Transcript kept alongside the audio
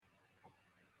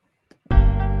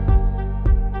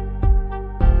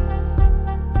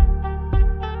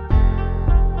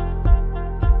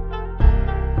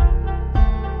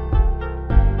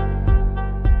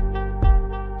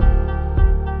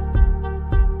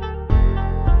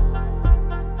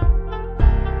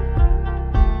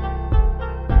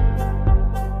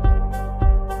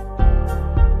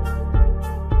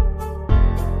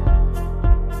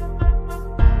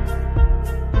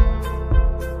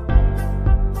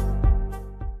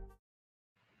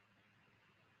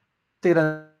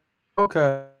Steeler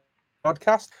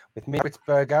podcast with me,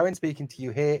 Pittsburgh Owen, speaking to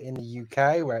you here in the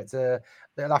UK, where it's a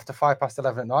little after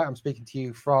 11:05 at night. I'm speaking to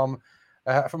you from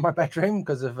my bedroom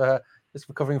because of just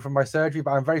recovering from my surgery.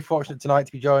 But I'm very fortunate tonight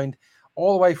to be joined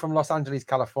all the way from Los Angeles,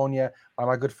 California, by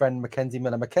my good friend Makenzie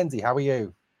Miller. Makenzie, how are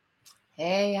you?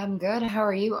 Hey, I'm good. How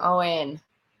are you, Owen?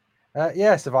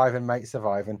 Yeah, surviving, mate,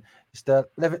 surviving. Just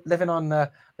living on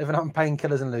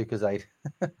painkillers and Lucozade.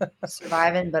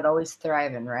 Surviving, but always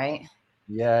thriving, right?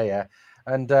 Yeah.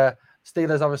 And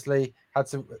Steelers obviously had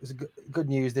some good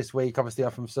news this week, obviously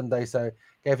from Sunday, so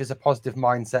gave us a positive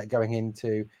mindset going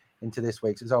into this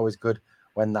week. So it's always good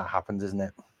when that happens, isn't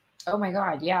it? Oh my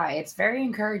God, yeah, it's very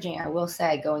encouraging, I will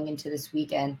say, going into this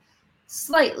weekend.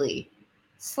 Slightly.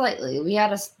 We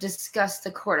had to discuss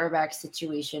the quarterback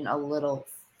situation a little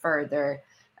further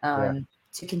Yeah.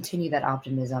 to continue that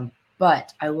optimism.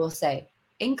 But I will say,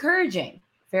 encouraging,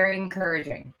 very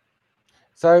encouraging.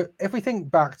 So if we think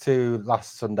back to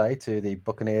last Sunday, to the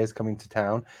Buccaneers coming to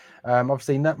town,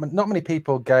 obviously not many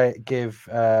people give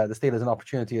the Steelers an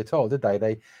opportunity at all, did they?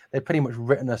 They pretty much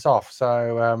written us off.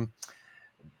 So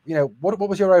what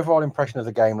was your overall impression of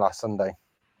the game last Sunday?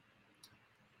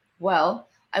 Well,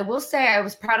 I will say I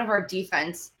was proud of our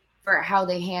defense for how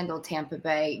they handled Tampa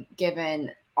Bay,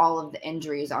 given all of the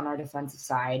injuries on our defensive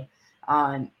side.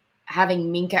 Um,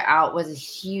 Having Minka out was a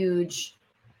huge,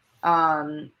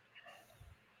 um,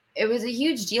 it was a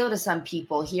huge deal to some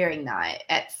people hearing that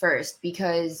at first,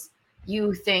 because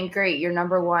you think, great, your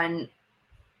number one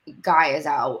guy is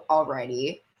out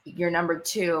already. Your number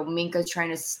two, Minka's trying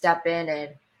to step in and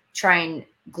try and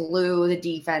glue the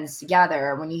defense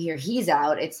together. When you hear he's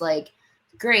out, it's like,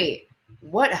 great,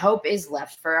 what hope is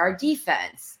left for our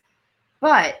defense?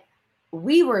 But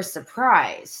we were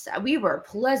surprised. We were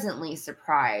pleasantly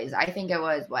surprised. I think it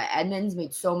was Edmonds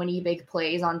made so many big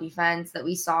plays on defense that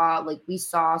we saw. Like, we just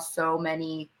saw so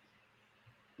many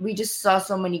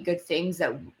good things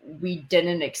that we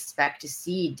didn't expect to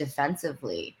see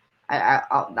defensively.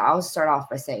 I'll start off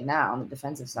by saying that on the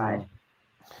defensive side.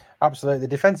 Absolutely, the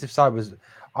defensive side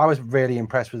I was really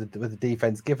impressed with the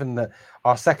defense, given that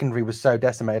our secondary was so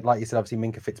decimated. Like you said, obviously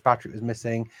Minka Fitzpatrick was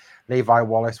missing, Levi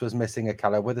Wallace was missing,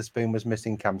 Akella Witherspoon was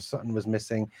missing, Cam Sutton was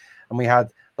missing, and we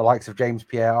had the likes of James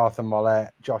Pierre, Arthur Mollett,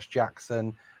 Josh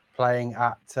Jackson playing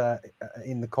at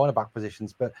in the cornerback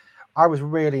positions. But I was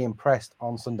really impressed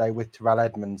on Sunday with Terrell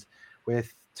Edmonds,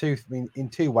 in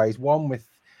two ways. One, with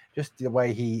just the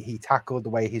way he tackled, the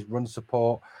way his run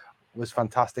support was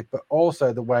fantastic, but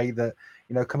also the way that,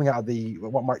 coming out of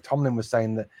what Mike Tomlin was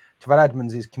saying, that Terrell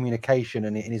Edmonds' communication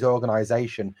and in his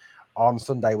organization on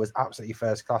Sunday was absolutely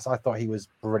first class. I thought he was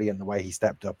brilliant the way he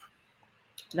stepped up.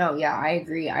 No, yeah, I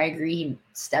agree. He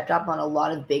stepped up on a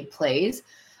lot of big plays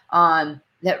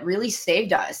that really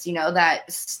saved us.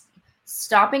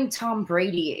 Stopping Tom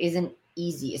Brady isn't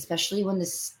easy, especially when the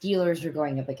Steelers are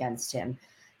going up against him.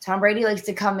 Tom Brady likes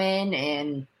to come in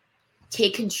and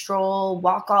take control,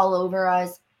 walk all over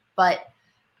us. But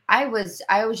I was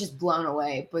just blown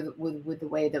away with the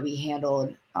way that we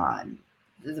handled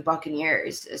the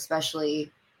Buccaneers, especially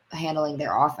handling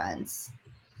their offense.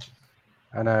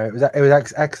 I know it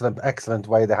was excellent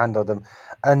way they handled them,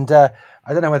 and I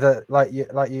don't know whether like me,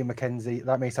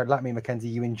 Makenzie,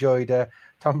 you enjoyed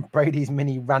Tom Brady's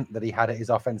mini rant that he had at his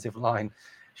offensive line.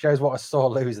 Shows what a sore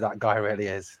loser that guy really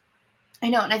is. I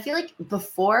know, and I feel like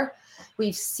before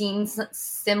we've seen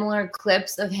similar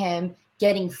clips of him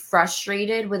getting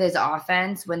frustrated with his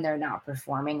offense when they're not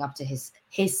performing up to his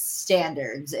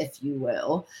standards, if you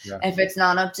will. Yeah. If it's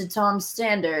not up to Tom's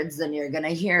standards, then you're gonna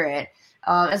hear it.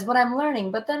 Is what I'm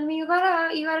learning. But then you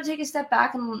gotta take a step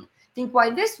back and think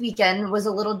why this weekend was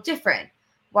a little different.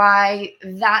 Why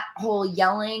that whole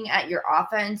yelling at your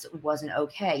offense wasn't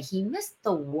okay. He missed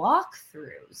the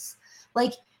walkthroughs.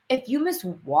 Like, if you miss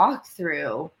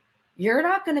walkthrough, you're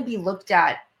not going to be looked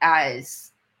at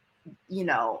as,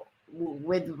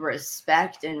 with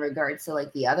respect in regards to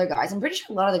like the other guys. I'm pretty sure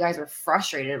a lot of the guys were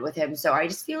frustrated with him. So I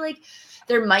just feel like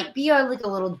there might be a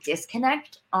little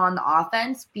disconnect on the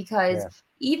offense, because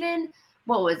even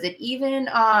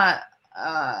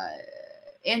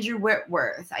Andrew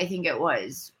Whitworth, I think it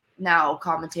was, now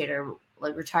commentator,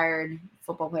 like retired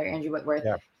football player Andrew Whitworth,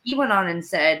 he went on and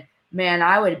said, man,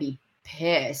 I would be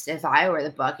pissed if I were the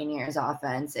Buccaneers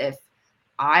offense, if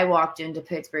I walked into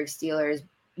Pittsburgh Steelers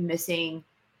missing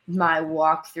my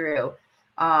walkthrough.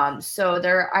 I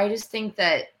just think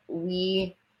that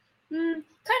we kind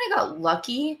of got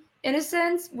lucky in a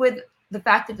sense with the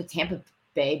fact that the Tampa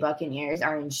Bay Buccaneers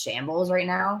are in shambles right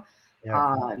now.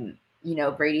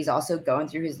 Brady's also going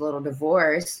through his little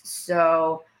divorce.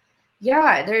 So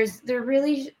yeah,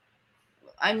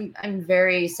 I'm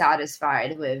very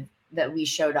satisfied with that we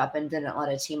showed up and didn't let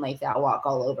a team like that walk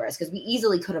all over us, because we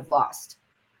easily could have lost.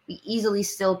 We easily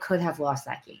still could have lost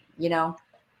that game, you know?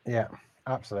 Yeah,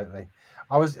 absolutely.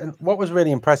 And what was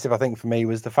really impressive, I think, for me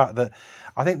was the fact that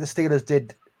I think the Steelers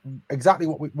did exactly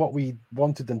what we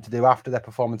wanted them to do after their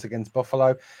performance against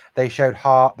Buffalo. They showed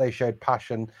heart, they showed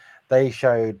passion, they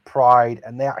showed pride,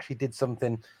 and they actually did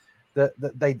something that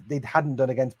they hadn't done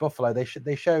against Buffalo.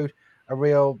 They showed a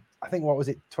real. I think what was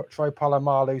it? Troy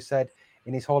Polamalu said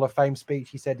in his Hall of Fame speech.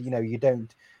 He said, you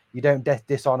don't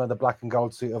dishonor the black and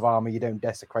gold suit of armor. You don't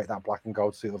desecrate that black and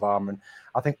gold suit of armor. And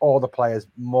I think all the players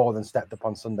more than stepped up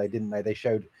on Sunday, didn't they? They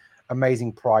showed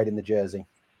amazing pride in the jersey.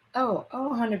 Oh,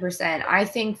 100%. I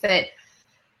think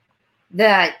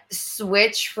that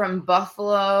switch from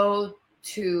Buffalo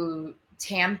to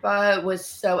Tampa was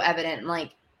so evident. Like,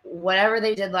 whatever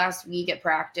they did last week at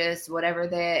practice, whatever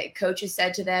the coaches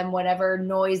said to them, whatever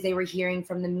noise they were hearing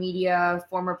from the media,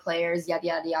 former players, yada,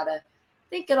 yada, yada, I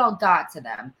think it all got to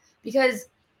them. Because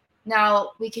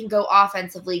now we can go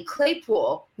offensively.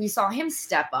 Claypool, we saw him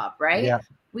step up, right? Yeah.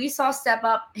 We saw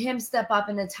him step up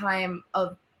in a time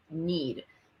of need,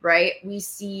 right? We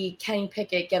see Kenny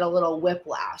Pickett get a little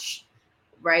whiplash,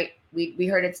 right? We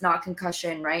heard it's not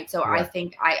concussion, right? So yeah. I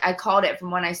think I called it from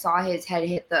when I saw his head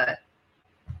hit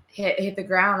the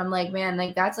ground. I'm like, man,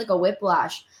 like that's like a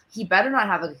whiplash. He better not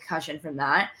have a concussion from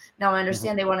that. Now I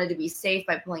understand they wanted to be safe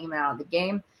by pulling him out of the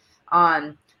game.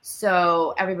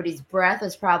 So everybody's breath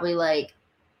was probably like,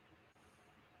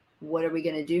 what are we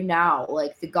going to do now?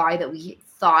 Like, the guy that we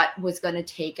thought was going to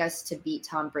take us to beat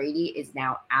Tom Brady is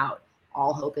now out.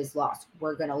 All hope is lost.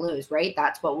 We're going to lose, right?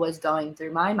 That's what was going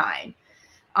through my mind.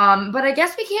 But I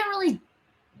guess we can't really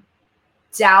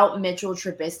doubt Mitchell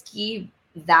Trubisky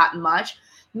that much.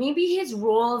 Maybe his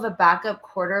role of a backup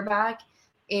quarterback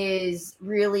is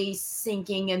really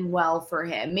sinking in well for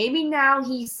him. Maybe now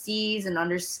he sees and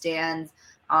understands.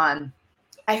 I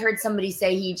heard somebody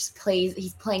say he's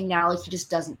playing now like he just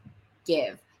doesn't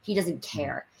give. He doesn't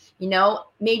care. You know,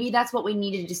 maybe that's what we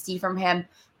needed to see from him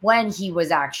when he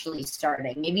was actually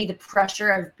starting. Maybe the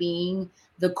pressure of being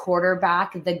the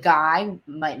quarterback, the guy,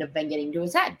 might have been getting to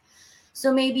his head.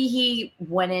 So maybe he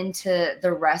went into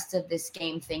the rest of this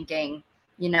game thinking,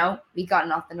 you know, we got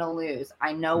nothing to lose.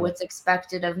 I know what's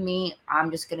expected of me.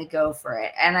 I'm just going to go for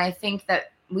it. And I think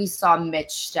that we saw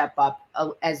Mitch step up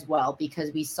as well,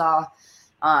 because we saw,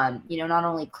 not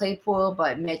only Claypool,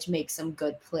 but Mitch make some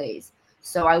good plays.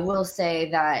 So I will say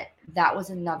that was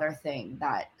another thing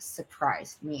that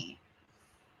surprised me.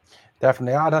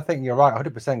 Definitely. I think you're right.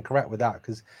 100% correct with that,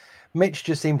 because Mitch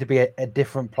just seemed to be a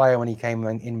different player when he came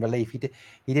in relief.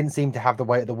 He didn't seem to have the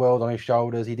weight of the world on his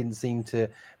shoulders. He didn't seem to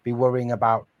be worrying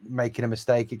about making a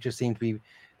mistake. It just seemed to be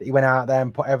that he went out there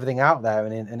and put everything out there,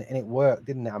 and it worked,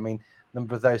 didn't it? I mean,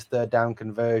 number of those third down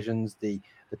conversions, the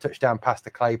touchdown pass to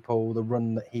Claypool, the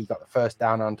run that he got the first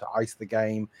down on to ice the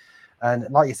game.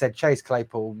 And like you said, Chase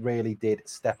Claypool really did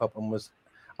step up and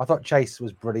I thought Chase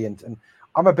was brilliant. And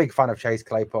I'm a big fan of Chase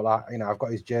Claypool. I've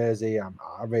got his jersey. I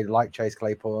really like Chase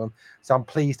Claypool. So I'm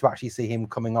pleased to actually see him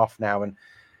coming off now. And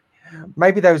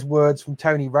maybe those words from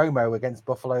Tony Romo against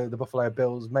the Buffalo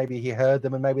Bills, maybe he heard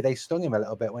them and maybe they stung him a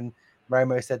little bit when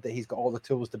Romo said that he's got all the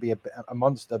tools to be a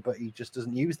monster, but he just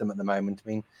doesn't use them at the moment. I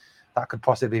mean, that could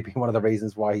possibly be one of the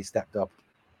reasons why he stepped up.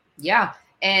 Yeah.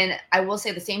 And I will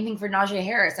say the same thing for Najee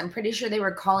Harris. I'm pretty sure they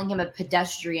were calling him a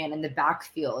pedestrian in the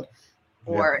backfield.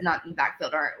 Or not in the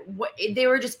backfield, or what they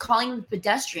were just calling him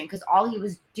pedestrian, because all he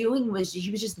was doing was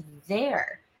he was just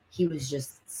there. He was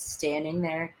just standing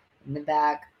there in the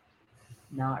back,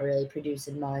 not really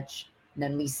producing much. And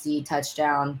then we see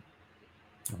touchdown,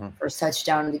 first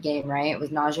touchdown of the game, right? It was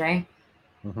Najee.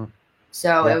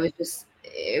 So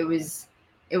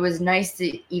it was nice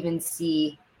to even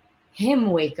see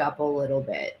him wake up a little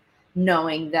bit,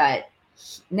 knowing that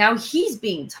now he's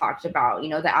being talked about.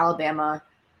 The Alabama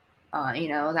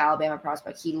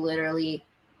prospect. He literally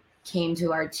came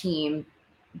to our team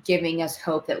giving us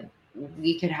hope that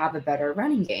we could have a better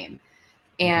running game.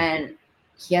 And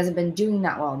he hasn't been doing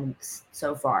that well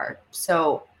so far.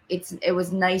 So it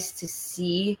was nice to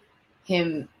see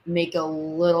him make a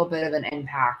little bit of an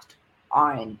impact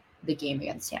on the game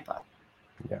against Tampa.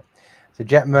 Yeah. So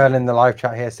Jet Merlin in the live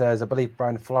chat here says, I believe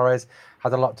Brian Flores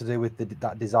had a lot to do with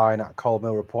that design at Cold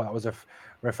Mill report. That was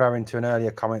referring to an earlier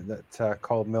comment that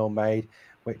Cold Mill made,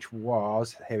 which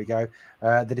was, here we go,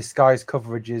 the disguised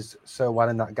coverages so well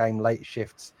in that game, late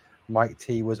shifts. Mike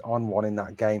T was on one in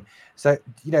that game. So,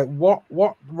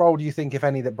 what role do you think, if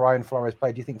any, that Brian Flores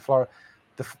played? Do you think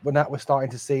when that we're starting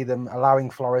to see them allowing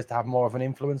Flores to have more of an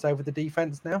influence over the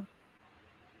defense now?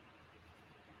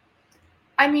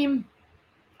 I mean,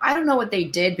 I don't know what they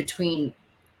did between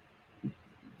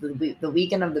the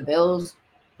weekend of the Bills,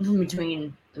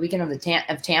 between the weekend of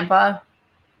of Tampa.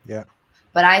 Yeah.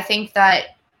 But I think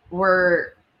that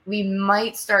we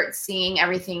might start seeing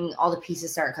everything, all the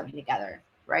pieces start coming together,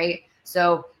 right?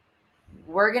 So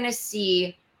we're gonna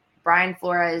see Brian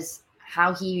Flores,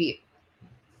 how he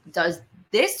does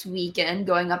this weekend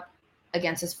going up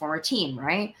against his former team,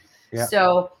 right? Yeah.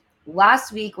 So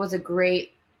last week was a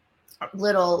great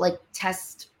little like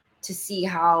test to see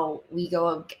how we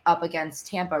go up against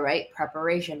Tampa, right?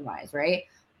 Preparation wise, right?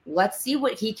 Let's see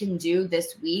what he can do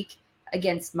this week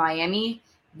against Miami.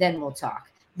 Then we'll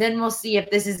talk. Then we'll see if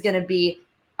this is going to be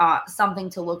something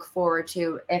to look forward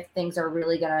to, if things are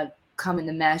really going to come in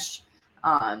the mesh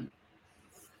um,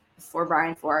 for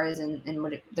Brian Flores and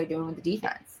what they're doing with the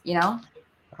defense, you know?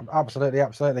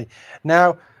 Absolutely.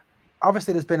 Now,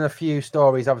 obviously, there's been a few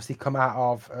stories obviously come out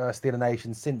of Steeler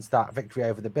Nation since that victory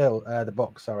over the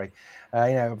Bucks. Sorry,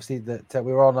 obviously that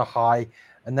we were on a high,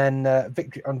 and then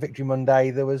Victory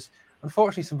Monday there was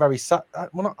unfortunately some very sad,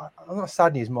 not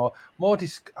sad news, more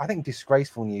I think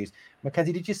disgraceful news.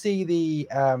 Makenzie, did you see the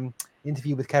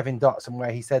interview with Kevin Dotson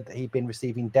where he said that he'd been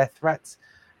receiving death threats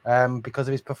because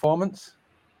of his performance?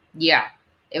 Yeah,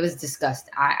 it was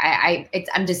disgusting.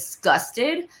 I'm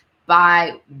disgusted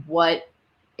by what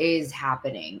is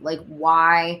happening. Like,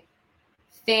 why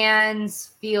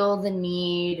fans feel the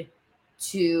need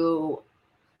to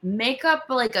make up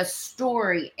like a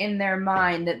story in their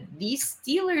mind that these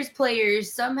Steelers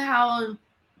players somehow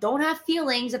don't have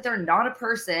feelings, that they're not a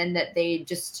person, that they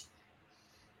just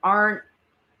aren't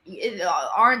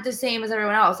the same as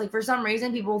everyone else. Like, for some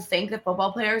reason people think that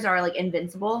football players are like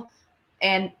invincible,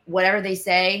 and whatever they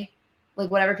say, like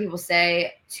whatever people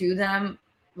say to them,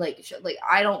 like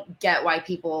I don't get why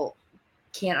people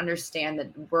can't understand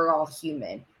that we're all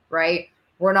human, right?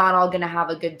 We're not all going to have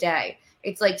a good day.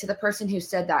 It's like, to the person who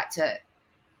said that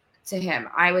to him,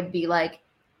 I would be like,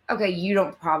 okay, you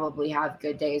don't probably have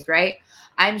good days, right?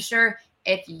 I'm sure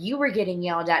if you were getting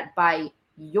yelled at by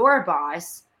your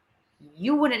boss,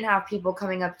 you wouldn't have people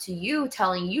coming up to you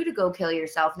telling you to go kill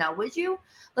yourself now, would you?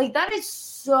 Like, that is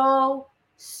so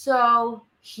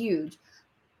huge.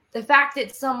 The fact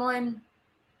that someone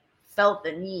felt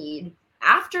the need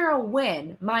after a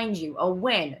win, mind you, a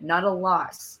win, not a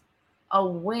loss, a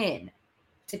win,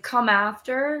 to come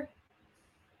after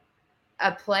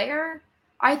a player,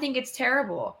 I think it's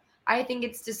terrible. I think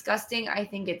it's disgusting. I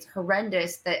think it's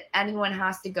horrendous that anyone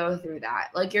has to go through that.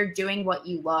 Like, you're doing what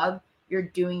you love. You're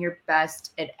doing your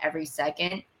best at every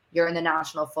second. You're in the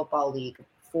National Football League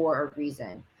for a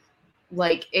reason.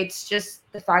 Like, it's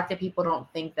just the fact that people don't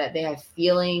think that they have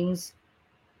feelings.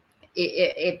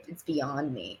 It's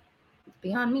beyond me. It's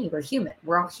beyond me. We're human.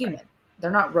 We're all human.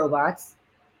 They're not robots.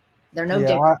 They're no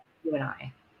different than you and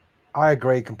I. I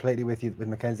agree completely with you, with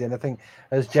Makenzie, and I think,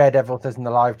 as Devil says in the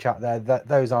live chat there, that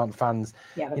those aren't fans.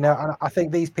 Yeah, And I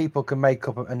think these people can make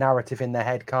up a narrative in their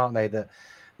head, can't they? That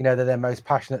they're their most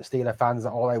passionate Steeler fans.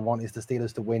 That all they want is the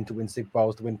Steelers to win Super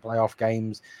Bowls, to win playoff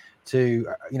games, to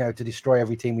to destroy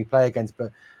every team we play against.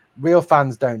 But real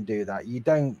fans don't do that. You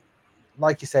don't,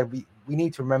 like you said, we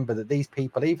need to remember that these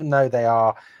people, even though they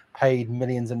are paid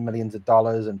millions and millions of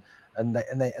dollars and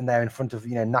they're in front of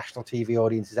national TV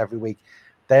audiences every week,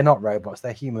 they're not robots.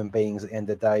 They're human beings at the end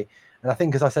of the day. And I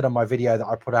think, as I said on my video that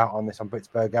I put out on this on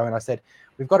Britsburg Go, and I said,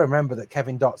 we've got to remember that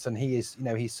Kevin Dotson, he is,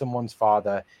 he's someone's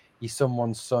father, he's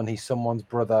someone's son, he's someone's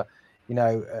brother.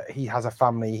 He has a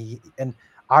family. And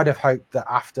I'd have hoped that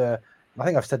after, I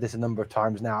think I've said this a number of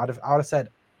times now, I'd have said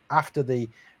after the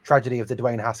tragedy of the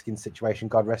Dwayne Haskins situation,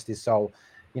 God rest his soul,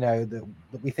 that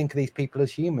we think of these people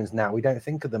as humans now. We don't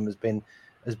think of them as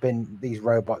been these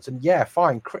robots. And yeah,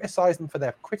 fine, criticize them for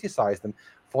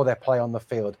their play on the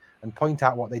field and point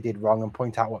out what they did wrong and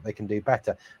point out what they can do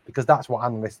better, because that's what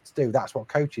analysts do, that's what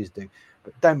coaches do.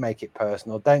 But don't make it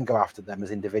personal, don't go after them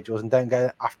as individuals, and don't go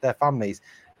after their families.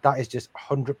 That is just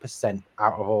 100%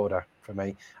 out of order for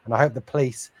me. And I hope the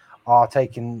police are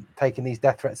taking these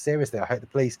death threats seriously. I hope the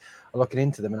police are looking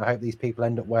into them, and I hope these people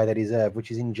end up where they deserve,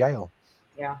 which is in jail.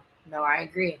 Yeah, no, I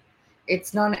agree.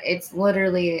 It's never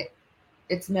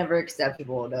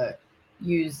acceptable to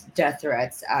use death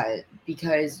threats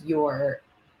because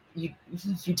you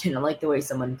didn't like the way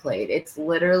someone played. It's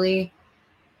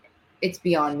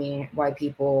beyond me why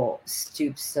people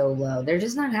stoop so low. They're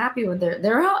just not happy with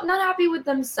they're not happy with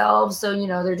themselves. So,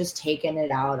 they're just taking it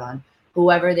out on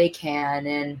whoever they can.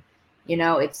 And,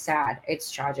 it's sad.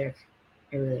 It's tragic.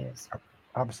 It really is.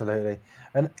 Absolutely.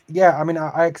 And yeah, I mean,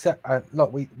 I accept,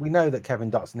 look, we know that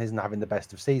Kevin Dotson isn't having the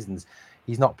best of seasons.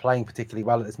 He's not playing particularly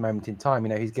well at this moment in time.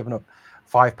 He's given up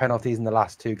 5 penalties in the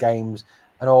last 2 games.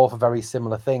 and all for very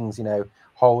similar things,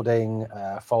 holding,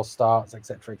 false starts,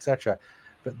 etc., etc.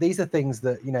 But these are things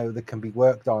that, that can be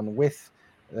worked on with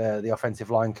the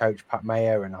offensive line coach, Pat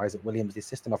Mayer, and Isaac Williams, the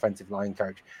assistant offensive line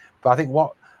coach. But I think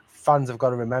what fans have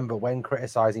got to remember when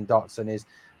criticising Dotson is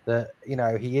that,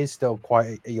 he is still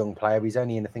quite a young player. He's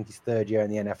only in, I think, his third year in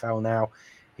the NFL now.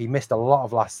 He missed a lot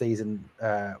of last season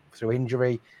through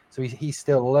injury. So he's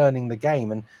still learning the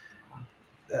game. And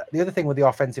the other thing with the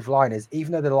offensive line is,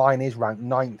 even though the line is ranked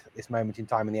 9th at this moment in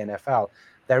time in the NFL,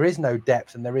 there is no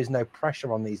depth and there is no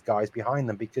pressure on these guys behind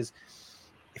them, because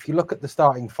if you look at the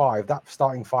starting five, that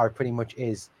starting five pretty much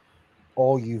is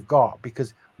all you've got.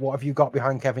 Because what have you got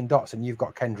behind Kevin Dotson? You've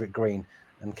got Kendrick Green,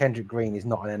 and Kendrick Green is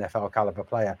not an NFL caliber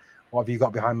player. What have you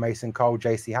got behind Mason Cole,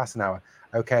 JC Hassenauer?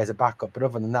 Okay, as a backup, but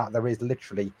other than that, there is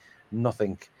literally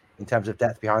nothing in terms of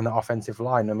depth behind the offensive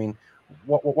line. I mean,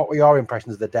 what were your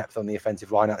impressions of the depth on the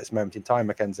offensive line at this moment in time,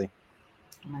 Makenzie?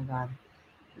 Oh my God.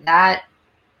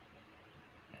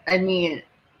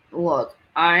 Look,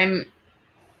 I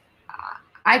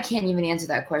can't even answer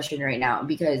that question right now,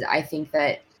 because I think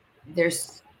that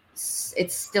it's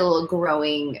still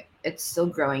growing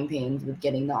pains with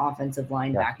getting the offensive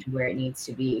line back to where it needs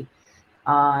to be.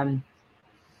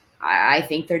 I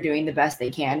think they're doing the best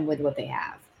they can with what they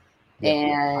have.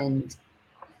 And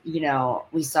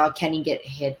we saw Kenny get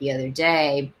hit the other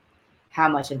day. How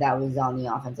much of that was on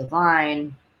the offensive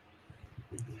line?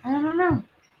 I don't know.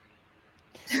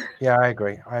 Yeah, I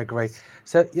agree.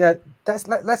 So yeah, let's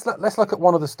look at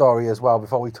one other story as well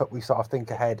before we sort of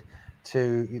think ahead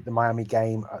to the Miami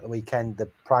game at the weekend, the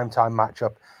primetime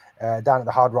matchup down at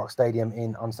the Hard Rock Stadium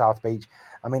on South Beach.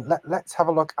 I mean, let's have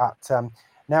a look at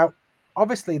now.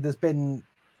 Obviously, there's been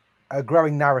a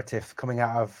growing narrative coming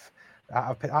out of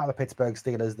the Pittsburgh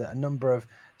Steelers that a number of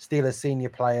Steelers senior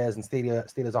players and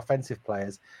Steelers offensive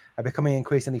players are becoming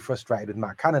increasingly frustrated with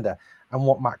Matt Canada and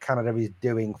what Matt Canada is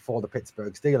doing for the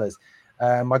Pittsburgh Steelers.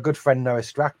 My good friend Noah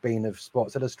Strackbean of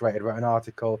Sports Illustrated wrote an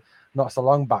article not so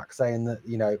long back saying that,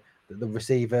 the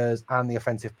receivers and the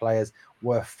offensive players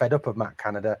were fed up of Matt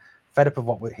Canada, fed up of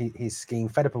what his scheme,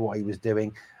 fed up of what he was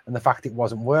doing, and the fact it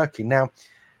wasn't working. Now,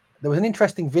 there was an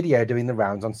interesting video doing the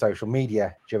rounds on social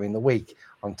media during the week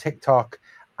on TikTok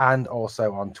and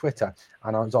also on Twitter,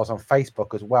 and it was also on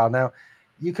Facebook as well. Now,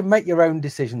 you can make your own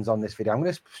decisions on this video. I'm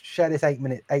going to share this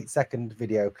 8-second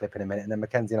video clip in a minute, and then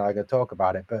Makenzie and I are going to talk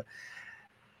about it. But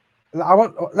I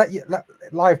want let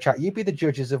live chat. You be the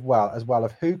judges as well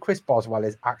of who Chris Boswell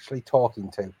is actually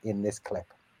talking to in this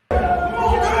clip. Because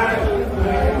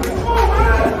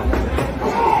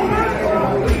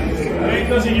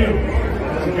of you.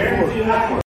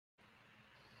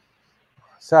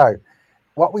 So,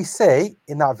 what we see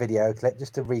in that video clip,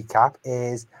 just to recap,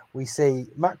 is we see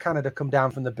Matt Canada come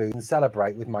down from the booth and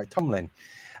celebrate with Mike Tomlin.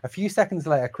 A few seconds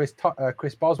later, Chris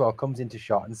Boswell comes into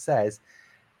shot and says,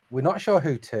 "We're not sure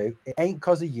who to. It ain't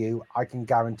because of you. I can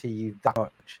guarantee you that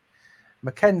much."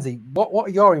 Makenzie, what are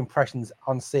your impressions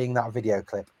on seeing that video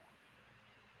clip?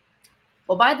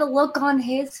 Well, by the look on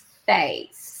his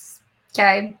face,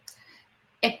 okay,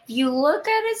 if you look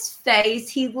at his face,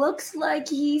 he looks like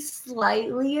he's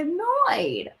slightly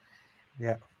annoyed.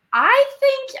 Yeah. I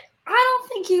don't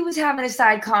think he was having a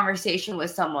side conversation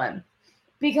with someone,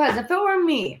 because if it were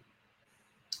me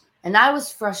and I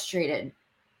was frustrated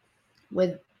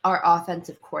with our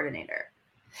offensive coordinator,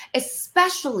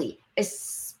 especially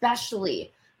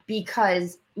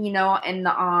because, in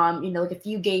the, like a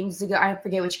few games ago, I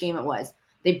forget which game it was,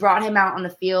 they brought him out on the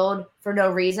field for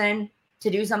no reason to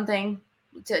do something,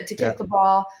 to kick the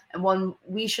ball. And when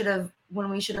we should have,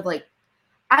 like,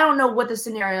 I don't know what the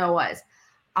scenario was.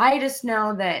 I just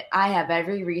know that we have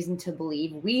every reason to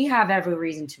believe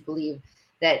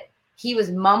that he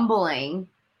was mumbling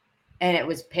and it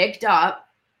was picked up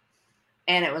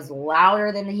and it was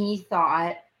louder than he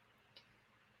thought.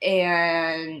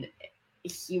 And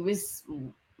he was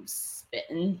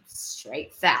spitting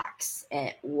straight facts. And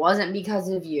it wasn't because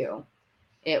of you.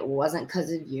 It wasn't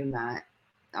because of you, Matt.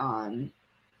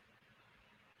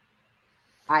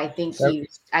 I think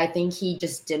he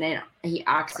just didn't. He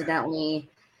accidentally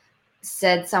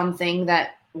said something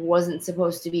that wasn't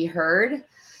supposed to be heard.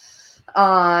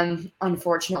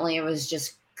 Unfortunately, it was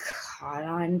just caught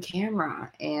on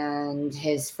camera, and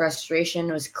his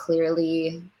frustration was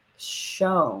clearly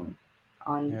shown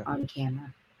on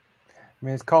camera. I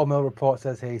mean, as Cole Mill report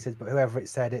says here, he says, "But whoever it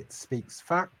said, it speaks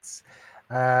facts."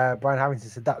 Brian Harrington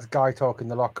said, "That's Guy talk in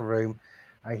the locker room.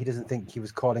 He doesn't think he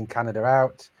was calling Canada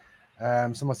out."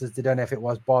 Someone says they don't know if it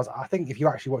was Boz. I think if you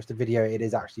actually watch the video, it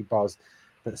is actually Boz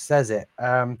that says it.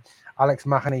 Alex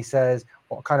Mahoney says,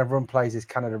 "What kind of run plays is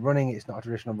Canada running? It's not a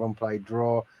traditional run play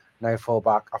draw. no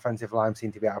fullback. Offensive line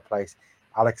seem to be out of place.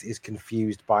 Alex is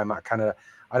confused by Matt Canada.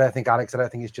 I don't think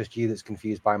it's just you that's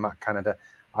confused by Matt Canada.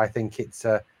 I think it's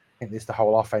the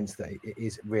whole offense that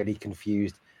is really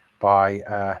confused by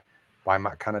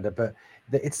Matt Canada. But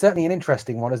it's certainly an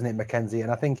interesting one, isn't it, Makenzie?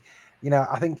 And I think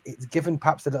it's given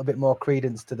perhaps a little bit more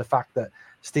credence to the fact that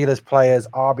Steelers players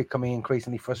are becoming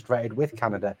increasingly frustrated with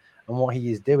Canada and what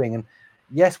he is doing. And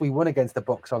yes, we won against the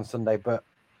Bucs on Sunday, but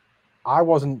I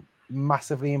wasn't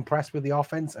massively impressed with the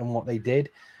offense and what they did.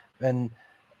 And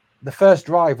the first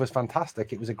drive was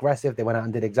fantastic. It was aggressive. They went out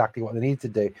and did exactly what they needed to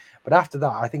do. But after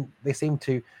that, I think they seem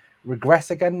to regress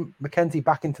again, Makenzie,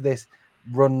 back into this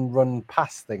run,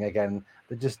 pass thing again.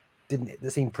 They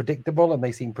seem predictable, and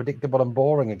they seem predictable and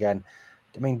boring again.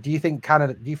 I mean, do you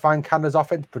find Canada's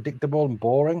offense predictable and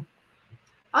boring?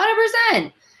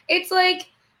 100%. It's like,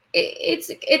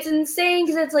 it's insane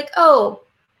because it's like, oh,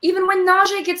 even when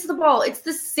Najee gets the ball, it's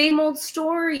the same old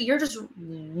story. You're just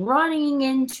running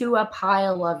into a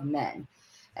pile of men.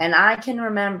 And I can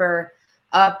remember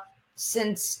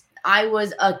since I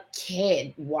was a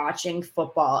kid watching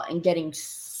football and getting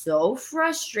so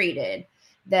frustrated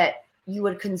that you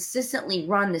would consistently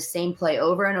run the same play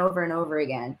over and over and over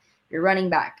again. Your running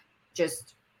back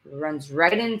just runs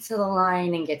right into the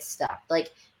line and gets stuck.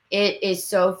 Like, it is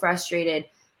so frustrated.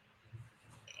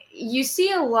 You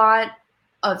see a lot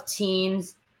of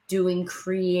teams doing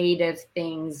creative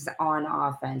things on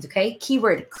offense, okay?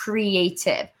 Keyword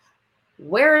creative.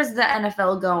 Where is the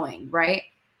NFL going, right?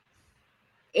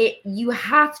 You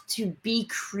have to be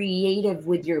creative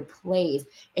with your plays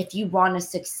if you want to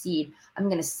succeed.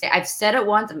 I've said it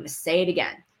once, I'm going to say it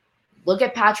again. Look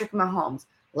at Patrick Mahomes.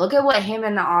 Look at what him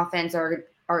and the offense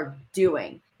are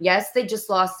doing. Yes, they just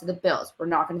lost to the Bills. We're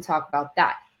not going to talk about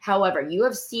that. However, you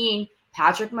have seen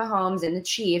Patrick Mahomes and the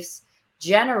Chiefs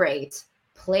generate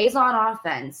plays on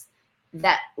offense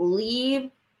that leave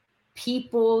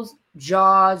people's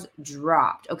jaws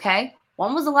dropped, okay?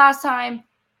 When was the last time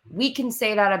we can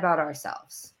say that about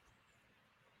ourselves?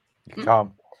 You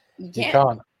can't.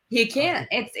 You can't.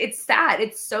 It's sad.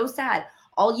 It's so sad.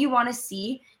 All you want to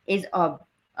see is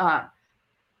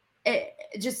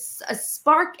just a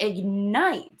spark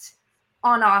ignite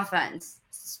on offense,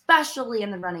 especially in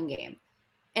the running game.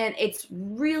 And it's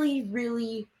really,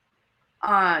 really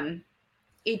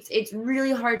it's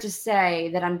really hard to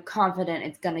say that I'm confident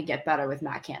it's going to get better with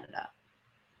Matt Canada.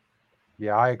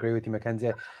 Yeah, I agree with you,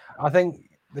 Makenzie. I think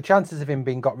the chances of him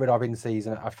being got rid of in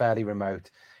season are fairly remote.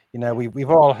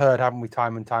 We've all heard, haven't we,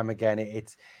 time and time again,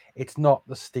 it's not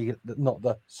the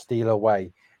Steeler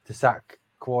way to sack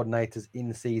coordinators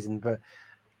in season, but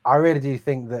I really do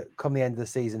think that come the end of the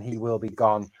season he will be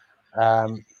gone.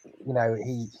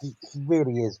 He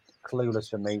really is clueless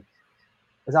for me.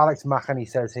 As Alex Makenzie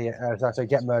says here,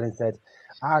 Jet Merlin said,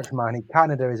 Alex Makenzie,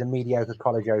 Canada is a mediocre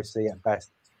college OC at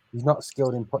best. He's not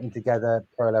skilled in putting together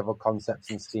pro-level concepts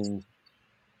and schemes.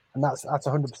 And that's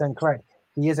 100% correct.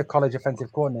 He is a college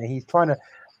offensive coordinator. He's trying to,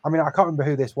 I can't remember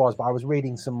who this was, but I was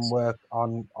reading some work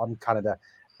on Canada.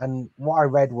 And what I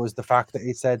read was the fact that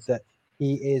he said that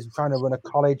he is trying to run a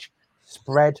college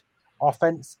spread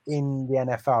offense in the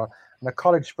NFL. And a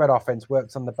college spread offense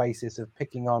works on the basis of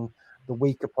picking on the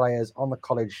weaker players on the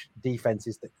college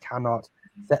defenses that cannot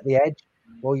set the edge.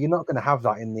 Well, you're not going to have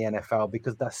that in the NFL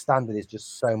because their standard is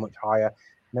just so much higher.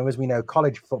 As we know,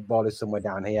 college football is somewhere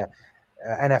down here.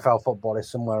 NFL football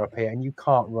is somewhere up here, and you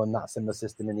can't run that similar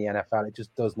system in the NFL. It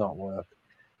just does not work.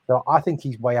 So I think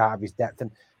he's way out of his depth.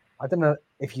 And I don't know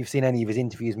if you've seen any of his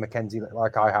interviews, Makenzie,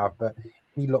 like I have, but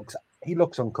he looks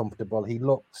uncomfortable. He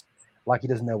looks like he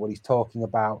doesn't know what he's talking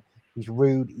about. He's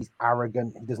rude. He's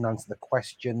arrogant. He doesn't answer the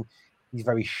question. He's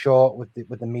very short with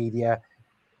the media,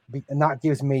 and that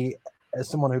gives me, as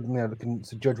someone who can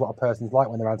judge what a person's like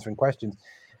when they're answering questions,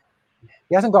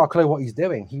 he hasn't got a clue what he's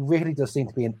doing. He really does seem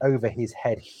to be in over his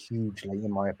head hugely, in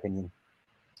my opinion.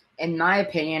 In my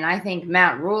opinion, I think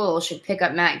Matt Rule should pick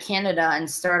up Matt Canada and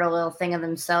start a little thing of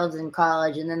themselves in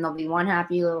college, and then they'll be one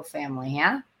happy little family,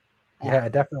 yeah? Yeah,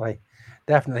 definitely.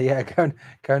 Yeah, go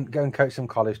and coach some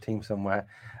college team somewhere.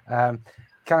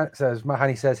 Says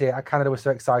Mahoney says here, Canada was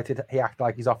so excited he acted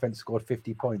like his offense scored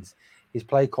 50 points. His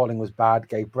play calling was bad,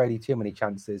 gave Brady too many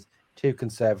chances, too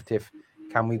conservative.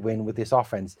 Can we win with this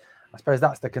offense? I suppose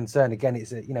that's the concern. Again,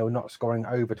 it's not scoring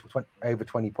over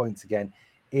 20 points again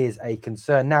is a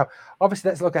concern. Now, obviously,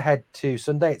 let's look ahead to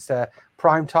Sunday. It's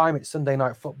prime time. It's Sunday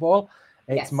night football.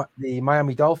 It's the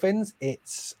Miami Dolphins.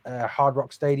 It's Hard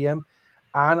Rock Stadium,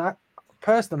 and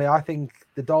I think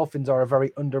the Dolphins are a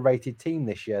very underrated team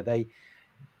this year.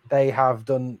 They have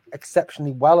done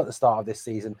exceptionally well at the start of this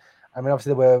season. Obviously,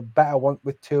 they were better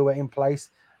with Tua in place.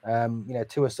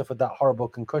 Tua suffered that horrible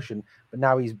concussion, but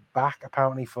now he's back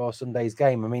apparently for Sunday's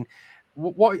game. I mean,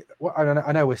 what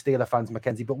I know we're Steeler fans,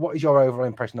 Makenzie, but what is your overall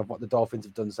impression of what the Dolphins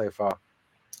have done so far?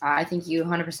 I think you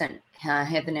 100%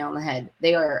 hit the nail on the head.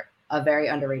 They are a very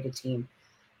underrated team.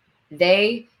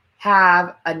 They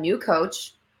have a new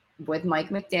coach with Mike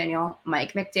McDaniel.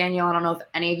 Mike McDaniel, I don't know if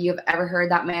any of you have ever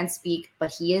heard that man speak,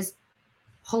 but he is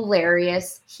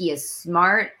hilarious. He is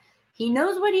smart. He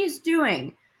knows what he's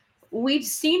doing. We've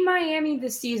seen Miami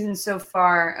this season so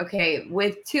far. Okay,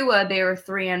 with Tua, they were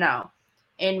 3-0.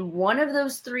 And one of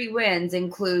those 3 wins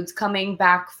includes coming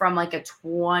back from like a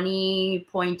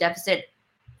 20-point deficit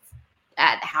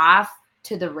at half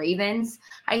to the Ravens.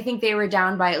 I think they were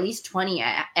down by at least 20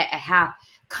 at half.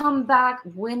 Come back,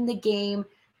 win the game.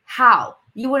 How?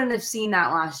 You wouldn't have seen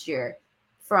that last year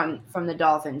from the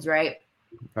Dolphins, right?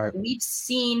 Right. We've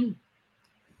seen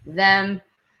them,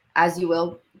 as you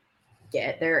will,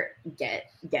 get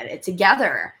it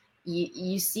together.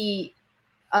 You see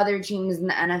other teams in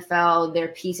the NFL, their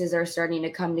pieces are starting to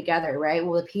come together, right?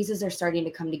 Well, the pieces are starting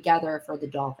to come together for the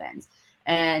Dolphins.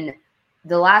 And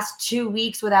the last 2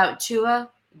 weeks without Tua,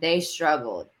 they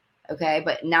struggled. Okay,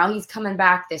 but now he's coming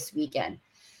back this weekend.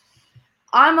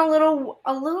 I'm a little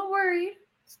worried,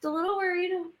 just a little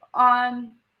worried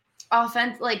on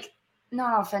offense, like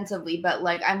not offensively, but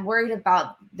like I'm worried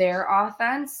about their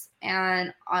offense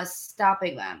and us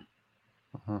stopping them.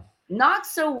 Uh-huh. Not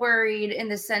so worried in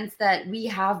the sense that we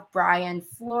have Brian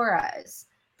Flores.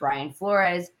 Brian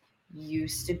Flores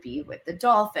used to be with the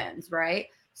Dolphins, right?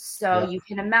 So you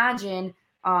can imagine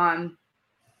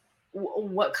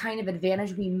what kind of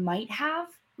advantage we might have.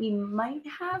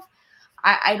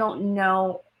 I don't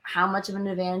know how much of an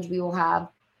advantage we will have,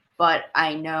 but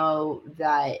I know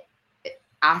that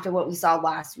after what we saw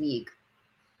last week,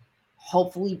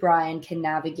 hopefully Brian can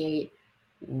navigate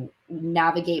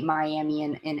Miami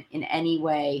in any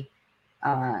way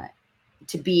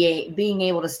to being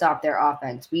able to stop their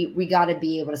offense. We got to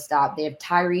be able to stop. They have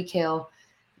Tyreek Hill,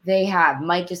 they have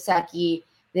Mike Gesicki,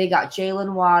 they got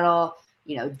Jalen Waddle.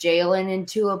 Jalen and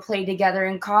Tua played together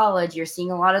in college. You're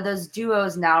seeing a lot of those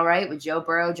duos now, right? With Joe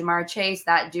Burrow, Jamar Chase,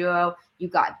 that duo. You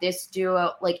got this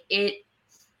duo.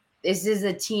 This is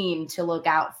a team to look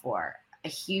out for, a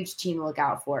huge team to look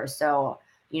out for. So,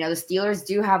 the Steelers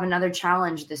do have another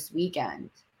challenge this weekend.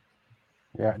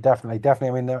 Yeah, definitely.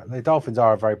 I mean, the Dolphins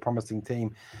are a very promising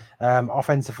team.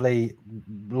 Offensively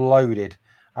loaded,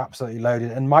 absolutely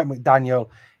loaded. And Mike McDaniel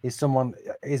is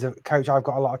a coach I've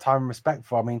got a lot of time and respect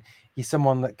for. I mean, he's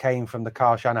someone that came from the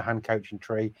Kyle Shanahan coaching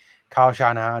tree. Kyle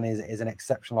Shanahan is an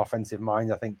exceptional offensive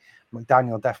mind. I think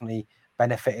McDaniel definitely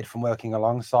benefited from working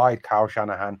alongside Kyle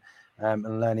Shanahan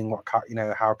and learning what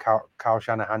how Kyle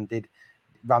Shanahan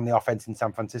ran the offense in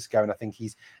San Francisco, and I think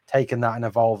he's taken that and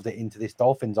evolved it into this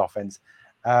Dolphins offense.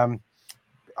 I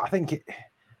think it's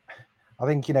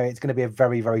going to be a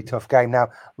very, very tough game. Now,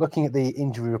 looking at the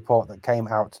injury report that came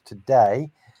out today,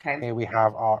 Here we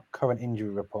have our current injury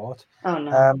report. Oh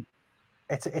no,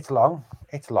 it's long.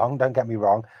 It's long. Don't get me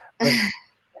wrong, but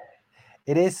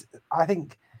it is, I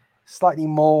think, slightly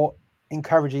more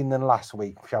encouraging than last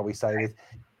week, shall we say, with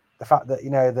the fact that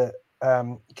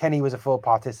that Kenny was a full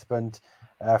participant.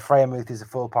 Freyamuth is a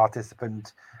full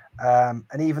participant.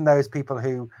 And even those people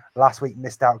who last week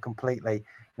missed out completely,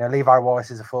 Levi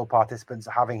Wallace is a full participant,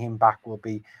 so having him back will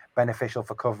be beneficial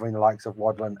for covering the likes of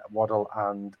Waddle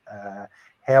and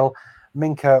Hill.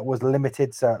 Minka was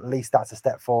limited, so at least that's a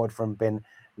step forward from being,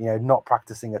 not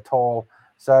practicing at all.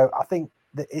 So I think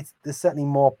that there's certainly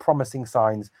more promising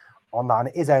signs on that, and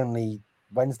it is only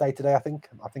Wednesday today. I think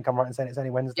I'm right in saying it's only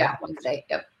Wednesday. Yeah, Wednesday.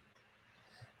 Yep.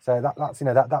 So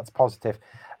that's positive.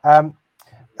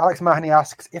 Alex Mahoney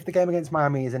asks, if the game against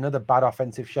Miami is another bad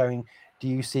offensive showing, do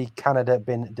you see Canada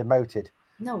been demoted?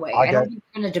 No way. I don't think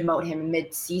you're going to demote him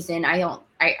mid-season.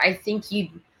 I think you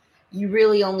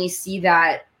really only see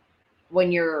that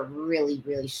when you're really,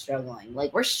 really struggling.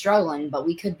 Like, we're struggling, but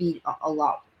we could be a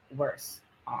lot worse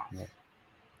off. Yeah.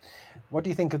 What do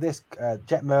you think of this?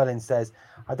 Jet Merlin says,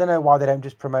 I don't know why they don't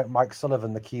just promote Mike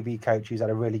Sullivan, the QB coach, who's had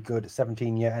a really good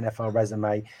 17-year NFL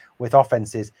resume with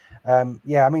offenses.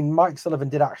 Yeah, I mean, Mike Sullivan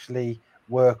did actually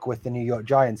work with the New York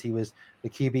Giants. He was the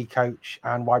QB coach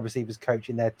and wide receivers coach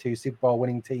in their 2 Super Bowl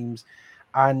winning teams.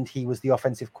 And he was the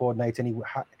offensive coordinator. And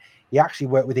he actually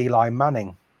worked with Eli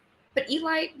Manning. But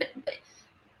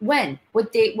when?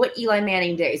 What Eli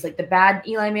Manning days? Like the bad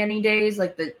Eli Manning days,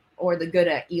 or the good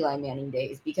at Eli Manning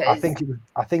days? Because I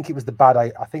think it was the bad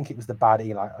Eli. I think it was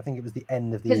the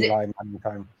end of the Eli Manning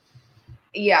time.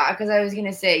 Yeah, because I was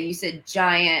gonna say, you said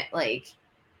giant, like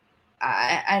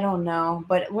I don't know,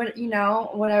 but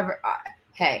whatever.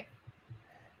 Hey,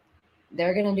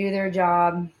 they're going to do their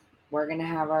job. We're going to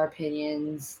have our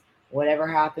opinions. Whatever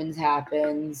happens,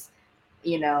 happens.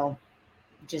 You know,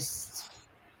 just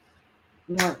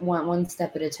one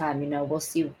step at a time. You know, we'll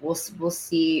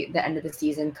see the end of the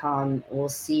season come. We'll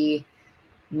see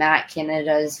Matt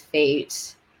Canada's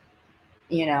fate.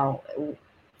 You know,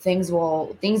 things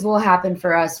will happen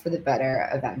for us for the better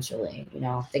eventually. You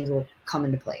know, things will come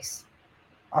into place.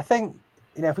 I think,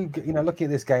 if we, looking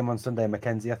at this game on Sunday,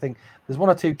 Makenzie, I think there's one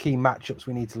or two key matchups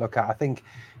we need to look at. I think,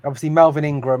 obviously, Melvin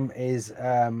Ingram is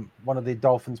one of the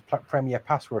Dolphins' premier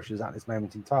pass rushers at this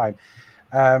moment in time.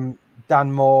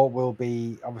 Dan Moore will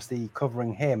be obviously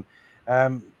covering him. I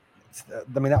mean,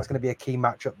 that's going to be a key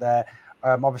matchup there.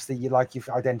 Obviously, you've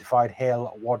identified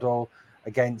Hill, Waddle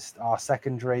against our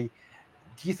secondary.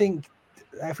 Do you think,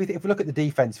 if we look at the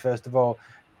defense first of all,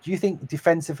 do you think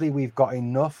defensively we've got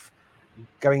enough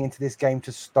going into this game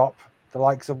to stop the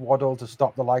likes of Waddle, to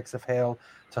stop the likes of Hill,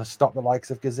 to stop the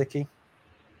likes of Gesicki?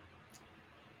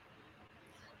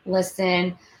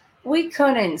 Listen, we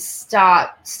couldn't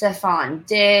stop Stephon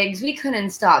Diggs. We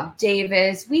couldn't stop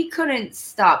Davis. We couldn't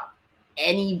stop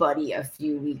anybody a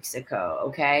few weeks ago,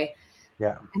 okay?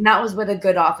 Yeah. And that was with a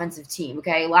good offensive team,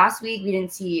 okay? Last week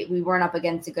we weren't up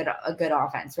against a good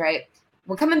offense, right?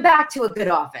 We're coming back to a good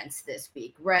offense this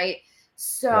week, right?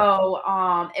 So,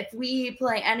 if we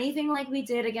play anything like we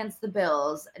did against the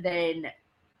Bills, then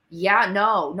we're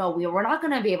not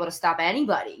going to be able to stop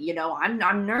anybody. You know,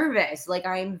 I'm nervous. Like,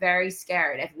 I'm very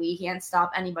scared. If we can't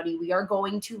stop anybody, we are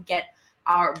going to get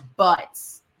our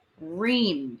butts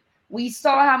reamed. We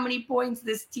saw how many points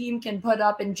this team can put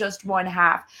up in just one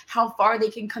half, how far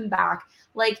they can come back.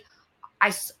 Like,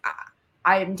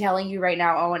 I'm telling you right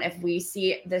now, Owen, if we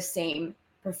see the same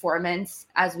performance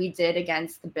as we did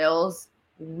against the Bills,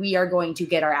 we are going to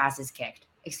get our asses kicked.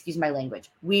 Excuse my language.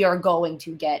 We are going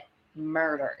to get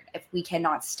murdered if we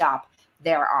cannot stop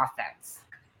their offense.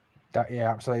 Yeah,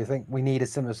 absolutely. I think we need a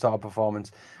similar sort of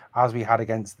performance as we had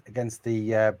against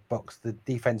the Bucks. The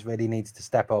defense really needs to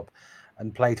step up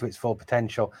and play to its full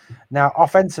potential. Now,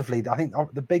 offensively, I think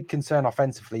the big concern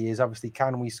offensively is obviously,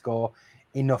 can we score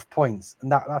enough points?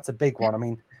 And that's a big one. I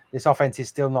mean, this offense is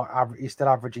still not is still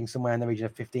averaging somewhere in the region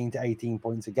of 15 to 18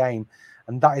 points a game,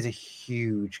 and that is a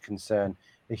huge concern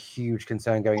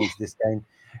going into this game.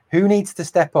 Who needs to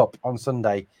step up on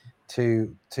Sunday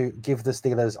to give the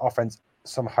Steelers offense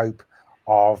some hope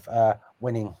of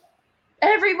winning?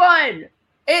 Everyone.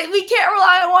 We can't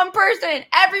rely on one person.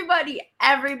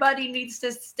 Everybody needs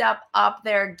to step up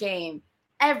their game.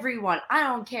 Everyone. I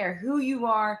don't care who you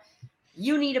are.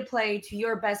 You need to play to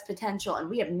your best potential, and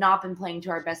we have not been playing to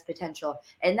our best potential.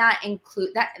 And that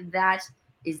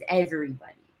is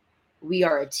everybody. We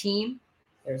are a team.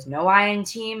 There's no I in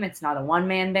team. It's not a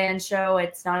one-man band show.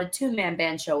 It's not a two-man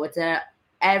band show. It's a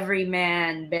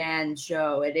every-man band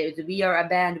show. It is. We are a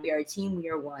band. We are a team. We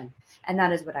are one. And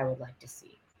that is what I would like to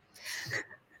see.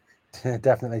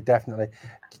 Definitely.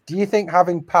 Do you think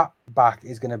having Pat back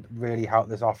is going to really help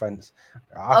this offense?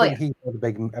 I think he was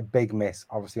a big miss,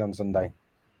 obviously, on Sunday.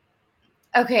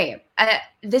 Okay,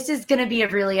 this is going to be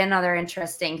another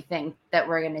interesting thing that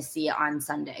we're going to see on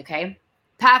Sunday. Okay,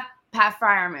 Pat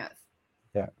Freiermuth,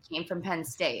 came from Penn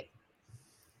State.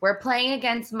 We're playing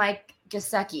against Mike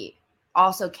Gesicki,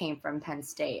 also came from Penn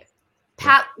State.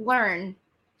 Pat learned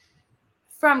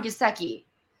from Gesicki.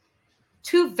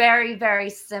 Two very,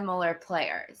 very similar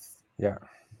players. Yeah.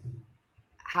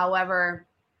 However,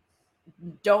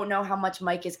 don't know how much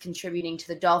Mike is contributing to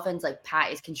the Dolphins like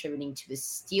Pat is contributing to the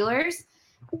Steelers.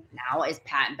 Now, is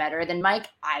Pat better than Mike?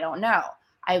 I don't know.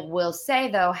 I will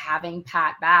say, though, having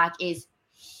Pat back is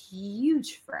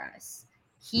huge for us.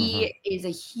 He is a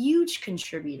huge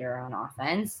contributor on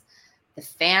offense. The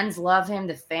fans love him.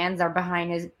 The fans are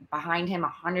behind him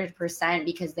 100%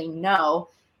 because they know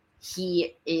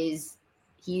he is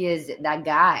that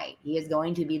guy. He is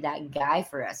going to be that guy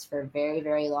for us for a very,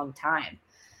 very long time.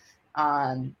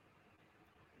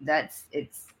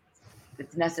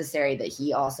 It's necessary that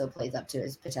he also plays up to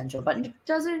his potential, but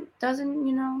doesn't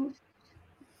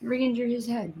re-injure his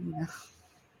head.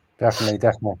 Definitely.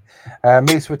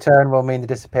 Moose return will mean the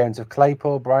disappearance of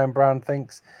Claypool. Brian Brown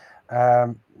thinks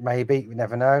maybe, we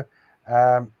never know.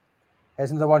 Here's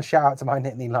another one. Shout out to my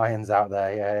Nittany Lions out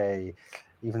there. Yay.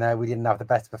 Even though we didn't have the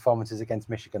best performances against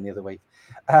Michigan the other week.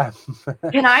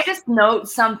 Can I just note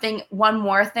something? One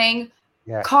more thing.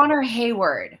 Yeah. Connor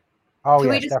Hayward. Can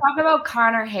we just talk about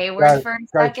Connor Hayward for a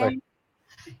second?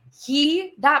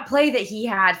 That play that he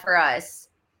had for us,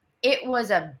 it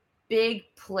was a big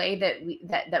play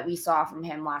that we saw from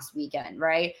him last weekend,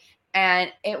 right?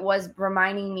 And it was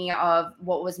reminding me of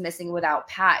what was missing without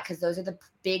Pat, because those are the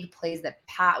big plays that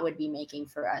Pat would be making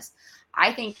for us.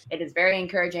 I think it is very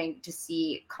encouraging to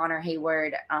see Connor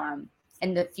Hayward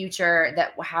in the future,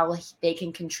 that how they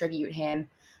can contribute him,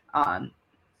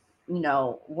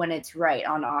 when it's right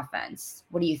on offense.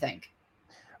 What do you think?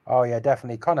 Oh yeah,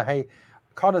 definitely.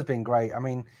 Connor's been great. I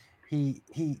mean,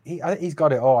 he's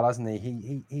got it all, hasn't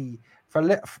he? For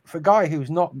a guy who's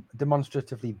not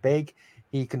demonstratively big,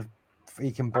 he can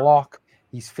he can block.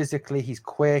 He's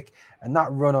quick, and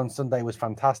that run on Sunday was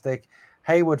fantastic.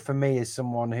 Hayward for me is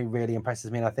someone who really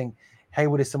impresses me, and I think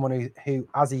Hayward is someone who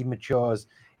as he matures,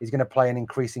 is going to play an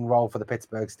increasing role for the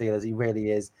Pittsburgh Steelers. He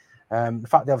really is. The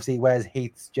fact that obviously he wears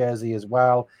Heath's jersey as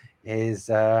well is,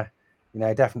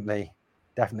 definitely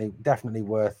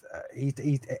worth.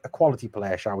 He's a quality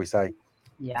player, shall we say?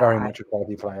 Very Yeah, much a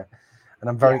quality player, and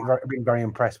I'm yeah, been very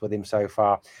impressed with him so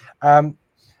far.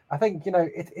 I think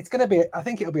it's going to be. I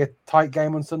think it'll be a tight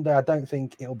game on Sunday. I don't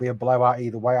think it'll be a blowout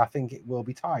either way. I think it will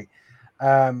be tight.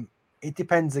 It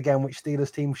depends again which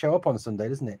Steelers team show up on Sunday,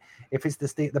 doesn't it? If it's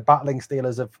the battling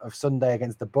Steelers of Sunday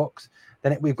against the Bucks,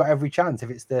 then we've got every chance. If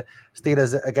it's the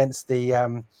Steelers against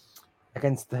the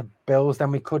Bills,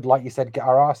 then we could, like you said, get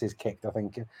our asses kicked. I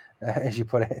think, as you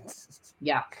put it.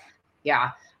 yeah,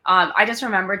 yeah. I just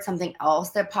remembered something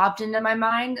else that popped into my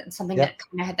mind. Something Yeah,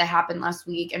 that happened last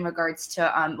week in regards to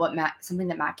something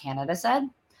that Matt Canada said.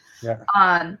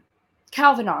 yeah,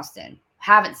 Calvin Austin,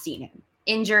 haven't seen him.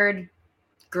 Injured,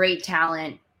 great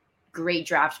talent, great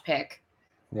draft pick.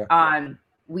 yeah,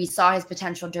 We saw his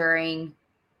potential during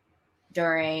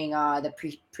the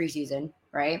preseason,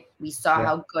 right? We saw yeah,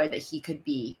 how good that he could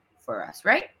be for us,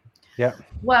 right? yeah,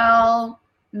 Well,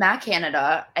 Matt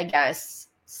Canada, I guess,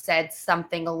 said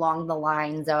something along the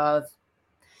lines of,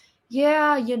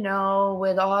 yeah,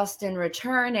 with Austin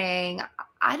returning,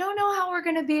 I don't know how we're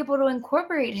going to be able to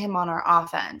incorporate him on our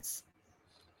offense.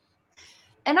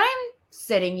 And I'm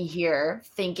sitting here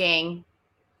thinking,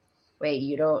 wait,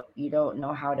 you don't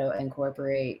know how to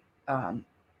incorporate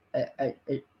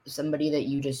somebody that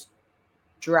you just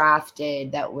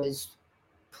drafted that was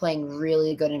playing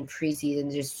really good in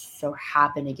preseason, just so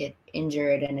happened to get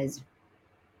injured and is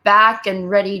back and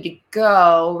ready to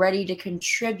go, ready to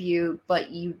contribute, but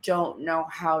you don't know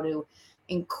how to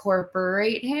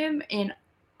incorporate him in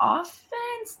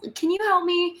offense. Can you help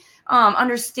me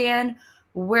understand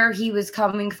where he was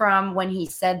coming from when he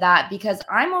said that? Because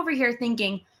I'm over here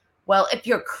thinking, well, if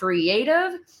you're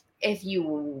creative, if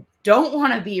you don't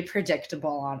want to be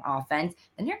predictable on offense,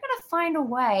 then you're going to find a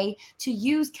way to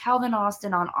use Calvin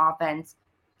Austin on offense.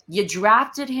 You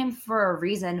drafted him for a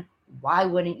reason. Why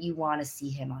wouldn't you want to see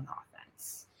him on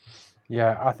offense?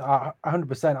 yeah.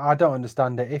 100%. I don't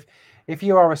understand it. If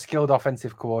you are a skilled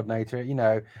offensive coordinator,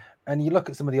 and you look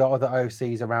at some of the other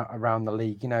OCs around the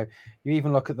league, you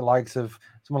even look at the likes of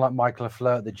someone like Michael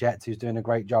LaFleur at the Jets, who's doing a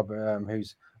great job,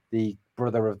 who's the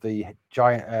brother of the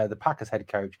the Packers head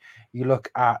coach. You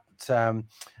look at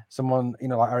someone,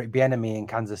 like Eric Bieniemy in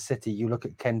Kansas City. You look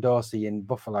at Ken Dorsey in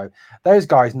Buffalo. Those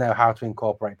guys know how to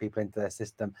incorporate people into their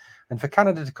system. And for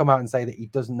Canada to come out and say that he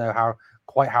doesn't know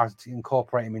quite how to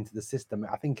incorporate him into the system,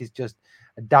 I think is just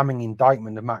a damning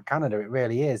indictment of Matt Canada. It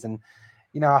really is. And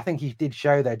I think he did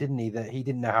show there, didn't he, that he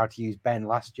didn't know how to use Ben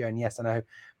last year. And yes, I know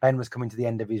Ben was coming to the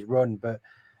end of his run, but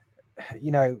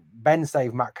Ben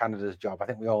saved Matt Canada's job. I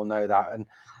think we all know that. And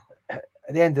at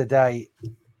the end of the day,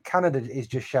 Canada is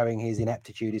just showing his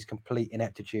ineptitude, his complete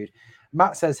ineptitude.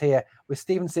 Matt says here, with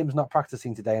Steven Sims not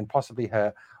practicing today and possibly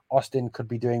hurt, Austin could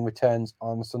be doing returns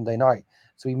on Sunday night.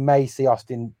 So we may see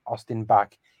Austin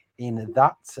back in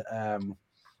that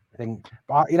thing.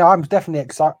 But, I'm definitely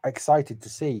excited to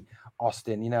see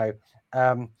Austin.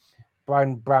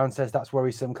 Brian Brown says that's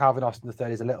worrisome. Calvin Austin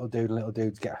III is a little dude, and little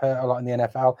dudes get hurt a lot in the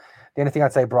NFL. The only thing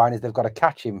I'd say, Brian, is they've got to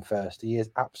catch him first. He is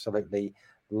absolutely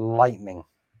lightning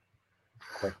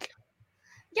quick.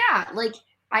 Yeah,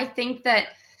 I think that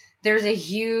there's a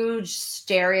huge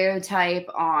stereotype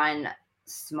on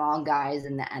small guys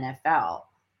in the NFL,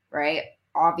 right?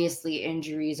 Obviously,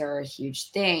 injuries are a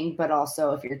huge thing, but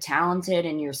also if you're talented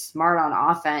and you're smart on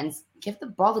offense, give the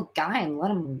ball to the guy and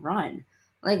let him run.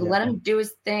 Let him do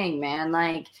his thing,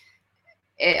 man.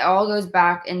 It all goes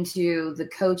back into the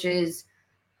coaches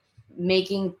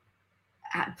making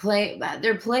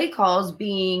their play calls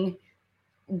being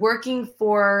working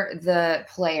for the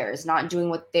players, not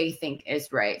doing what they think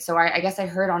is right. So I guess I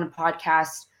heard on a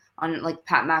podcast on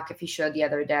Pat McAfee show the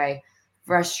other day,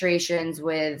 frustrations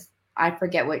with, I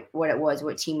forget what it was,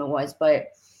 what team it was, but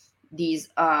these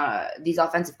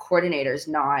offensive coordinators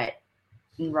not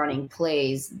running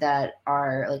plays that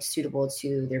are suitable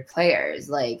to their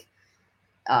players.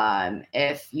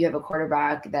 If you have a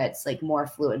quarterback that's more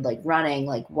fluid, running,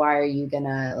 why are you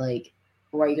gonna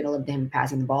or are you going to limit him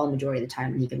passing the ball the majority of the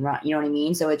time and he can run? You know what I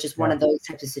mean? So it's just one of those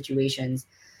types of situations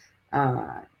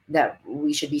that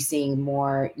we should be seeing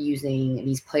more, using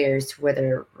these players to where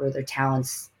their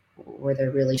talents, where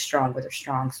they're really strong, where their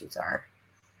strong suits are.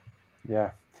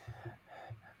 Yeah.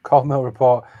 Cold Mill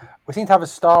Report. We seem to have a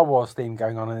Star Wars theme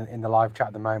going on in the live chat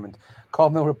at the moment.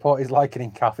 Cold Mill Report is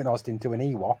likening Calvin Austin to an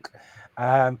Ewok.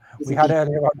 We had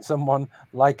earlier on someone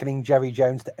likening Jerry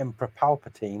Jones to Emperor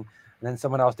Palpatine, and then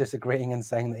someone else disagreeing and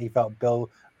saying that he felt Bill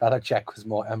Belichick was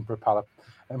more Emperor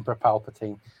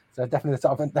Palpatine. So definitely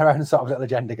their own sort of little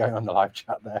agenda going on in the live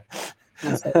chat there.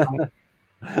 That's so funny.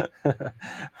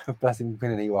 Bless him,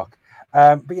 being an Ewok.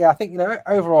 But yeah, I think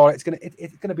overall it's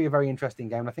gonna be a very interesting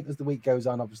game. I think as the week goes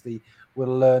on, obviously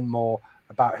we'll learn more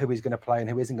about who is going to play and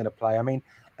who isn't going to play. I mean,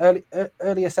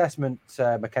 early assessment,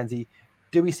 Makenzie.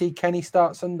 Do we see Kenny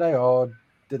start Sunday, or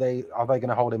are they going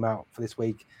to hold him out for this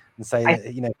week and say that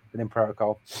been in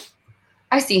protocol?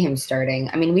 I see him starting.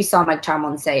 I mean, we saw Mike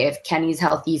Tomlin say if Kenny's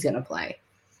healthy, he's going to play.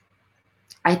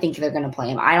 I think they're going to play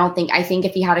him. I think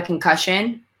if he had a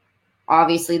concussion,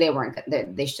 obviously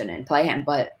they shouldn't play him,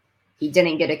 but he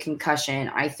didn't get a concussion.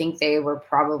 I think they were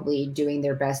probably doing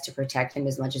their best to protect him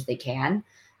as much as they can.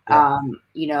 Yeah.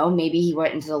 Maybe he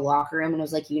went into the locker room and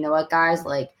was like, you know what, guys,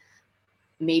 like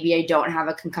maybe I don't have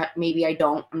a concussion. Maybe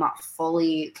I'm not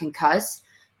fully concussed,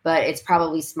 but it's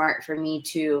probably smart for me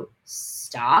to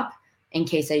stop in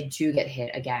case I do get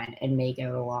hit again and make it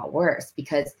a lot worse,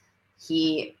 because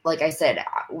he, like I said,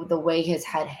 the way his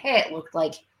head hit looked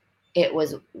like it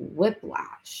was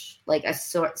whiplash, like a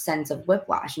sort sense of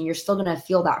whiplash. And you're still going to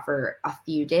feel that for a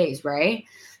few days, right?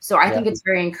 So I think it's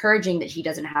very encouraging that he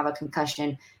doesn't have a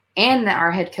concussion, and that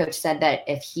our head coach said that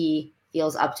if he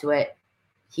feels up to it,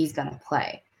 he's going to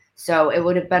play. So it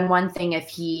would have been one thing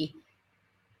if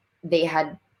they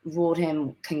had ruled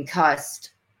him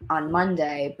concussed on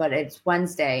Monday, but it's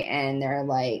Wednesday and they're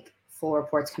like full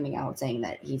reports coming out saying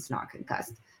that he's not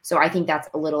concussed. So I think that's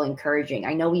a little encouraging.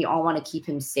 I know we all want to keep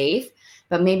him safe,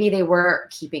 but maybe they were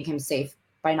keeping him safe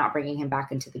by not bringing him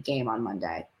back into the game on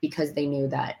Monday because they knew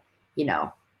that,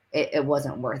 it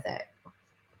wasn't worth it.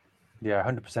 Yeah,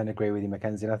 100% agree with you,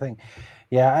 Makenzie. And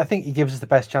I think he gives us the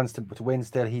best chance to win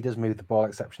still. He does move the ball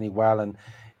exceptionally well, and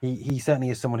he certainly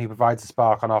is someone who provides a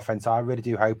spark on offense. I really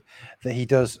do hope that he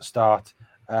does start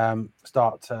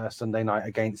Sunday night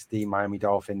against the Miami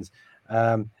Dolphins.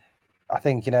 I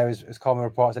think, as Coleman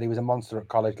reports that he was a monster at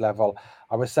college level.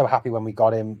 I was so happy when we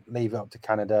got him. Leave it up to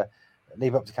Canada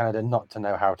not to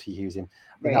know how to use him.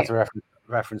 I think that's a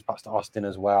reference back to Austin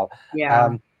as well.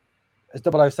 Yeah. As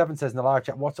 007 says in the live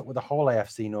chat, what's up with the whole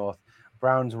AFC North?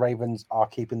 Browns, Ravens are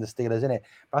keeping the Steelers in it.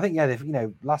 But I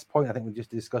think, last point I think we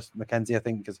just discussed, Makenzie, I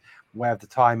think, because where the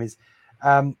time is,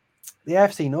 the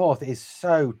AFC North is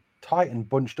so tight and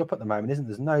bunched up at the moment, isn't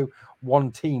there? There's no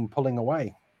one team pulling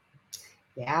away.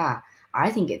 Yeah,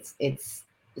 I think it's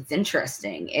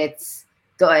interesting. It's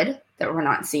good that we're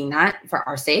not seeing that for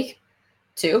our sake,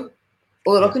 too. A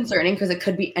little concerning because it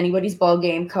could be anybody's ball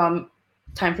game come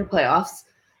time for playoffs.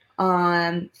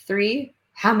 3,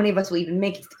 how many of us will even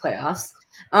make it to the playoffs?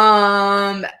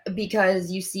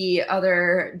 Because you see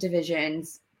other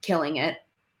divisions killing it.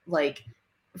 Like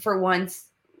for once,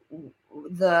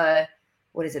 the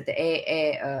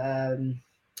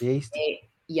East?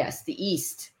 Yes, the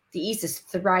East. The East is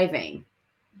thriving,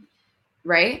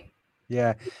 right?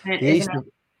 Yeah, and the East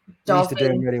are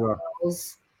doing really well.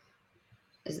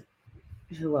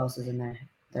 Who else is in there?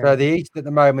 So the East at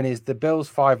the moment is the Bills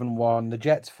 5-1, the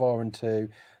Jets 4-2,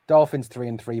 Dolphins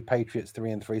 3-3, Patriots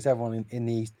 3-3. So everyone in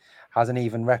the East has an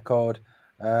even record.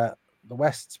 The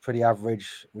West's pretty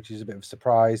average, which is a bit of a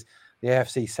surprise. The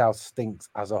AFC South stinks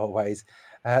as always.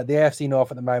 The AFC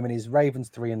North at the moment is Ravens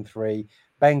 3-3,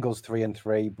 Bengals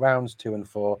 3-3, Browns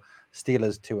 2-4,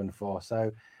 Steelers 2-4. So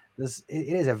it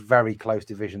is a very close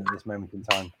division at this moment in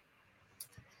time.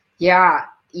 Yeah.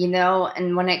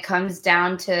 And when it comes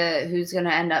down to who's going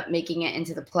to end up making it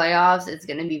into the playoffs, it's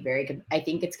going to be very good. I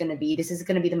think this is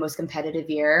going to be the most competitive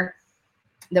year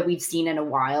that we've seen in a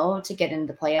while to get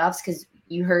into the playoffs. Because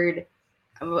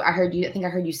I heard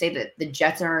you say that the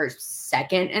Jets are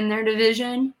second in their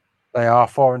division. They are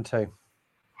 4-2.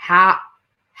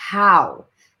 How?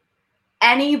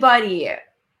 Anybody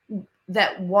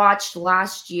that watched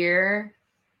last year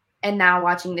and now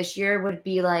watching this year would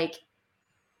be like,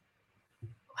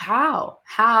 how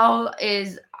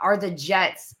are the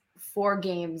Jets 4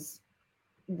 games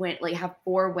have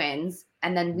 4 wins,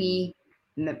 and then we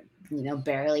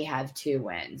barely have 2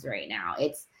 wins right now.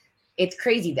 It's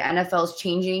crazy. The NFL is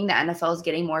changing. The NFL is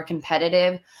getting more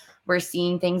competitive. We're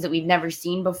seeing things that we've never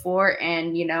seen before,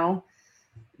 and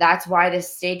that's why the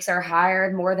stakes are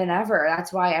higher more than ever.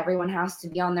 That's why everyone has to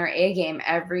be on their A game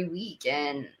every week.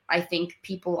 And I think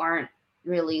people aren't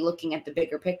really looking at the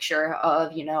bigger picture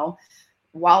of,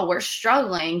 while we're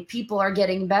struggling, people are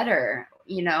getting better.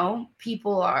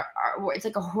 People are it's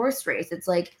like a horse race. It's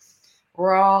like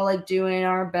we're all like doing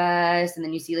our best, and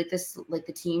then you see like this, like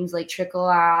the teams like trickle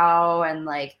out, and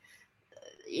like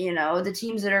the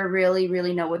teams that are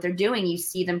really know what they're doing, you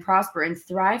see them prosper and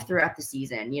thrive throughout the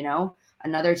season.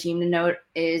 Another team to note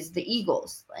is the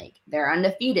Eagles. Like, they're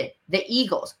undefeated. The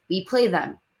Eagles, we play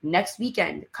them next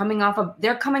weekend,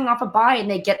 they're coming off a bye, and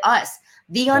they get us,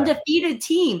 the undefeated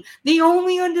team, the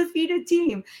only undefeated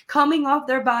team, coming off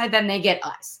their bye. Then they get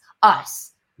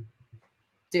us,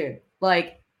 dude.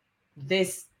 Like,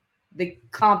 the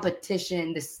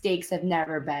competition, the stakes have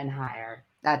never been higher.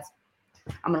 I'm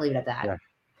gonna leave it at that.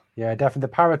 Yeah, definitely.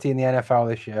 The parity in the NFL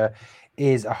this year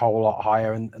is a whole lot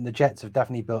higher, and the Jets have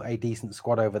definitely built a decent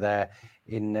squad over there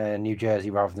in New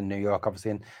Jersey rather than New York,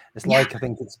 obviously. And it's like, I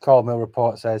think it's Cole Mill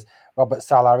report says Robert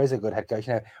Saleh is a good head coach.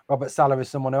 Robert Saleh is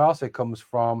someone who also comes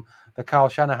from the Kyle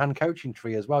Shanahan coaching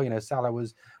tree as well. Saleh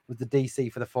was the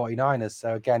DC for the 49ers.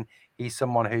 So again, he's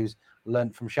someone who's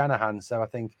learnt from Shanahan. So I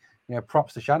think,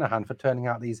 props to Shanahan for turning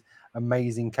out these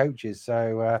amazing coaches.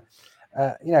 So,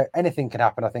 anything can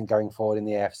happen, I think, going forward in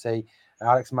the AFC.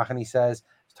 Alex Makenzie says,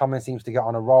 Tomlin seems to get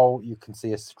on a roll. You can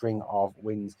see a string of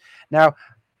wins. Now,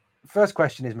 first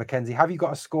question is, Makenzie, have you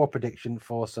got a score prediction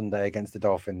for Sunday against the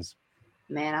Dolphins?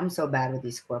 Man, I'm so bad with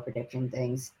these score prediction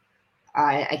things.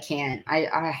 I can't.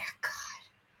 God,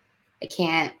 I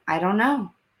can't. I don't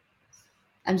know.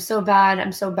 I'm so bad.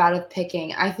 I'm so bad with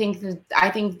picking. I think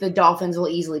the Dolphins will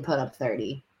easily put up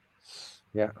 30.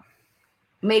 Yeah.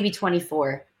 Maybe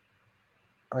 24.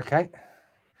 Okay.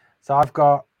 So I've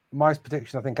got my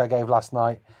prediction, I think I gave last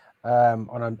night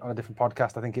on a different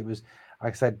podcast. I think it was,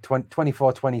 like I said, 24-20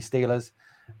 Steelers.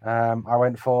 I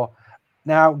went for.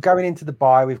 Now, going into the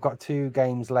bye, we've got 2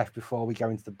 games left before we go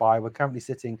into the bye. We're currently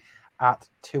sitting at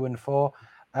 2-4.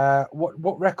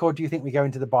 What record do you think we go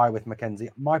into the bye with, Makenzie?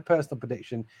 My personal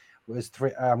prediction was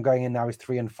 3. I'm going in now is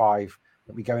 3-5.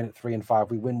 That we go in at 3-5.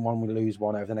 We win 1, we lose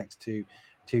 1 over the next two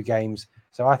games.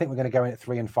 So I think we're going to go in at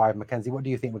 3-5. Makenzie, what do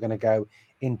you think we're going to go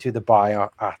into the bye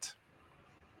at?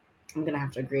 I'm going to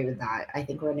have to agree with that. I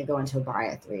think we're going to go into a bye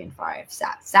at 3-5.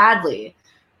 Sadly,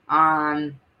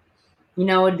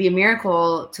 it'd be a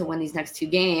miracle to win these next 2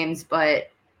 games,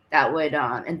 but that would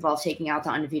involve taking out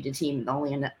the undefeated team, the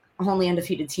only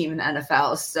undefeated team in the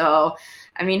NFL. So,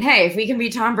 I mean, hey, if we can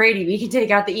beat Tom Brady, we can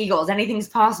take out the Eagles. Anything's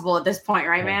possible at this point,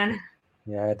 right, man?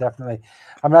 Yeah, definitely.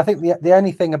 I mean, I think the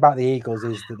only thing about the Eagles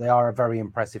is that they are a very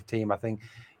impressive team. I think,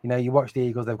 you watch the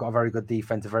Eagles, they've got a very good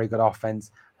defense, a very good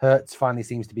offense. Hurts finally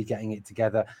seems to be getting it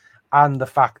together. And the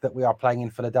fact that we are playing in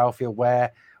Philadelphia,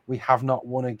 where we have not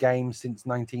won a game since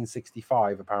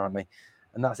 1965, apparently.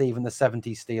 And that's even the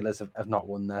 70s Steelers have not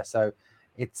won there. So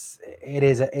it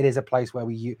is a place where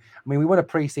we won a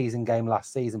preseason game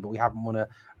last season, but we haven't won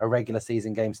a regular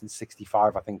season game since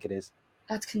 65, I think it is.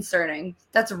 That's concerning.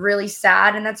 That's really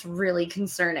sad, and that's really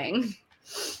concerning.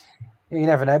 You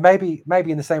never know. Maybe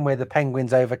in the same way the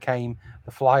Penguins overcame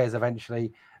the Flyers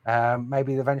eventually,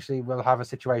 maybe eventually we'll have a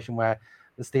situation where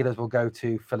the Steelers will go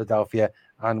to Philadelphia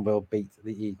and will beat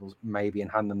the Eagles, maybe,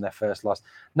 and hand them their first loss.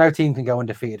 No team can go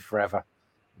undefeated forever,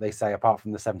 they say, apart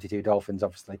from the 72 Dolphins,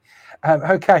 obviously.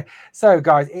 Okay, so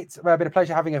guys, it's been a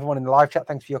pleasure having everyone in the live chat.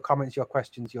 Thanks for your comments, your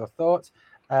questions, your thoughts.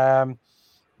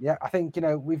 Yeah, I think,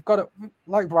 we've got to,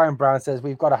 like Brian Brown says,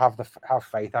 we've got to have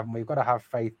faith, haven't we? We've got to have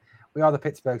faith. We are the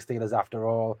Pittsburgh Steelers after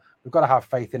all. We've got to have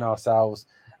faith in ourselves.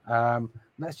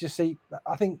 Let's just see.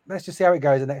 Let's just see how it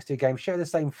goes the next 2 games. Show the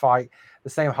same fight, the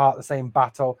same heart, the same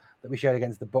battle that we showed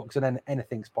against the Bucs, and then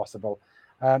anything's possible.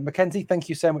 Makenzie, thank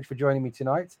you so much for joining me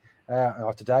tonight,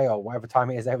 or today, or whatever time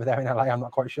it is over there in LA. I'm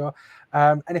not quite sure.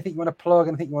 Anything you want to plug?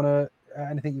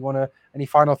 Any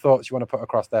final thoughts you want to put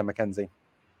across there, Makenzie?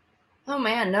 Oh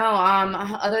man, no.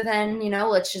 Other than,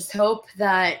 let's just hope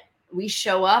that we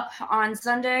show up on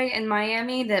Sunday in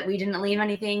Miami, that we didn't leave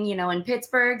anything, in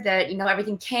Pittsburgh, that,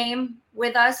 everything came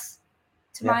with us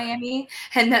to Miami,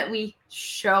 and that we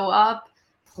show up,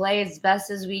 play as best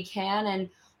as we can. And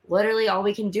literally all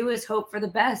we can do is hope for the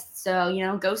best. So,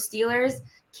 go Steelers.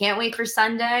 Can't wait for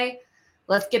Sunday.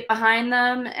 Let's get behind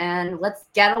them and let's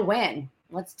get a win.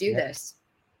 Let's do this.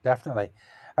 Definitely.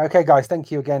 Okay, guys,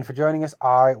 thank you again for joining us.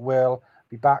 I will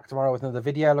be back tomorrow with another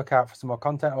video. Look out for some more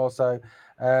content. Also,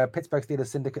 Pittsburgh Steelers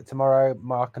Syndicate tomorrow.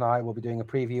 Mark and I will be doing a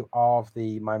preview of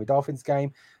the Miami Dolphins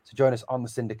game. So join us on the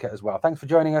Syndicate as well. Thanks for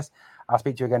joining us. I'll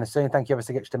speak to you again soon. Thank you ever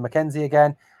so much to Makenzie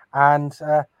again. And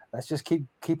let's just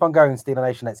keep on going, Steeler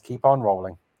Nation. Let's keep on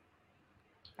rolling.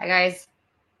 Bye, guys.